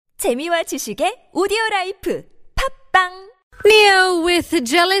재미와 지식의 오디오라이프 팝빵 Leo with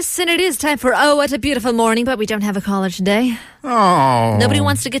Jealous, and it is time for Oh, What a Beautiful Morning, but we don't have a caller today. Oh. Nobody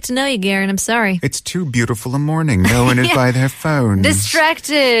wants to get to know you, Garen. I'm sorry. It's too beautiful a morning. No one is by their phones.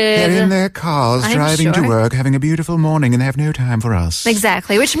 Distracted. They're in their cars, I'm driving to sure. work, having a beautiful morning, and they have no time for us.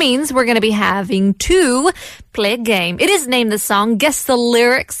 Exactly, which means we're going to be having to play a game. It is Name the Song. Guess the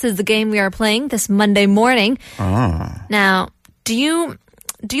Lyrics is the game we are playing this Monday morning. Now, do you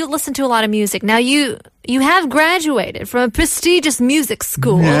listen to a lot of music? Now, you have graduated from a prestigious music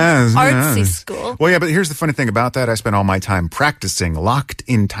school, artsy school. Well, yeah, but here's the funny thing about that. I spent all my time practicing, locked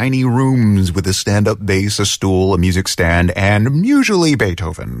in tiny rooms with a stand-up bass, a stool, a music stand, and usually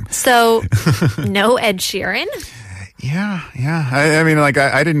Beethoven. So, no Ed Sheeran? Yeah. I mean, like,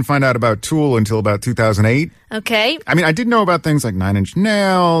 I didn't find out about Tool until about 2008. Okay. I mean, I did know about things like Nine Inch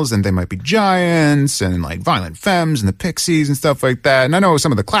Nails, and They Might Be Giants, and like Violent Femmes, and the Pixies, and stuff like that. And I know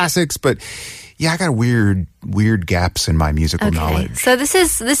some of the classics, but yeah, I got weird gaps in my musical knowledge. So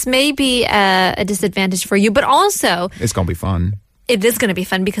this may be a disadvantage for you, but also It's gonna be fun. it is going to be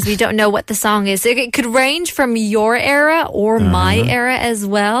fun because we don't know what the song is. It could range from your era or my era as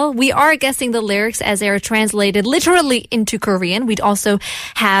well. We are guessing the lyrics as they are translated literally into Korean. We'd also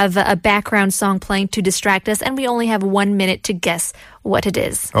have a background song playing to distract us, and we only have 1 minute to guess what it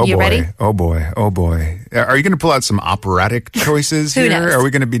is. Oh, you boy. ready? Oh boy. Are you going to pull out some operatic choices Who here? knows? Are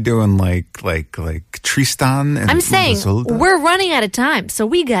we going to be doing like Tristan and I'm saying Isolde? we're running out of time, so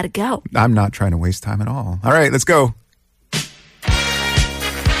we got to go. I'm not trying to waste time at all. All right, let's go.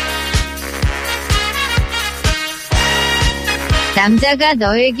 남자가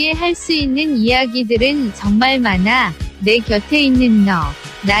너에게 할 수 있는 이야기들은 정말 많아. 내 곁에 있는 너,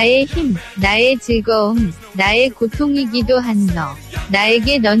 나의 힘, 나의 즐거움, 나의 고통이기도 한 너.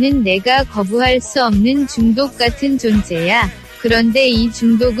 나에게 너는 내가 거부할 수 없는 중독 같은 존재야. 그런데 이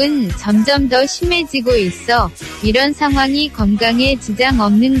중독은 점점 더 심해지고 있어. 이런 상황이 건강에 지장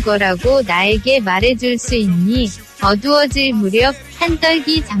없는 거라고 나에게 말해줄 수 있니? 어두워질 무렵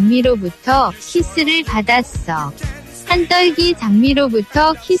한떨기 장미로부터 키스를 받았어. 한떨기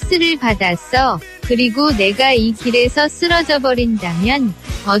장미로부터 키스를 받았어. 그리고 내가 이 길에서 쓰러져 버린다면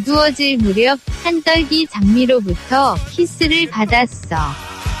어두워질 무렵 한떨기 장미로부터 키스를 받았어.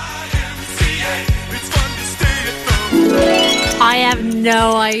 I have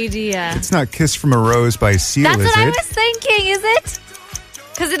no idea. It's not Kiss from a Rose by Seal, That's is what I it? was thinking, is it?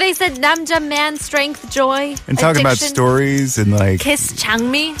 Because they said 남자, man, strength, joy, And talking about addiction, stories and like... kiss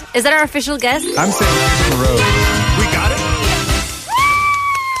장미. Is that our official guess? I'm saying Kiss from a Rose. We got it?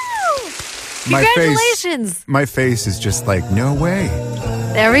 Congratulations. My face is just like, no way.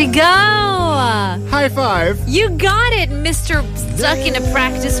 There we go. High five. You got it, Mr. Stuck in a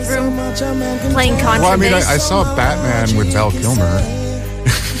practice room playing contrabass. Well, I mean, I saw Batman with Val Kilmer.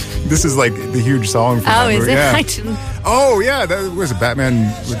 This is like the huge song from that is movie. it? Yeah. I didn't... Oh, yeah, that was a Batman,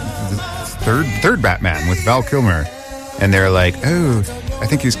 the third Batman with Val Kilmer. And they're like, oh, I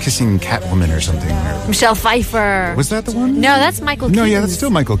think he was kissing Catwoman or something. Michelle Pfeiffer. Was that the one? No, that's Michael Keaton. No, yeah, that's still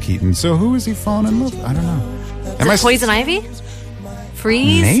Michael Keaton. So who is he falling in love with? I don't know. Is it Poison Ivy?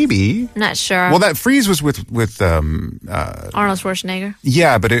 Freeze? Maybe. Not sure. Well, that Freeze was with Arnold Schwarzenegger.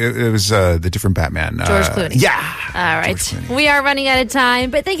 yeah, but it was the different Batman. George Clooney. Yeah. All right. We are running out of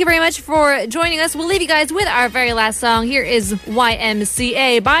time, but thank you very much for joining us. We'll leave you guys with our very last song. Here is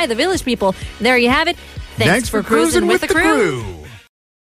YMCA by the Village People. There you have it. Thanks for cruising with the crew.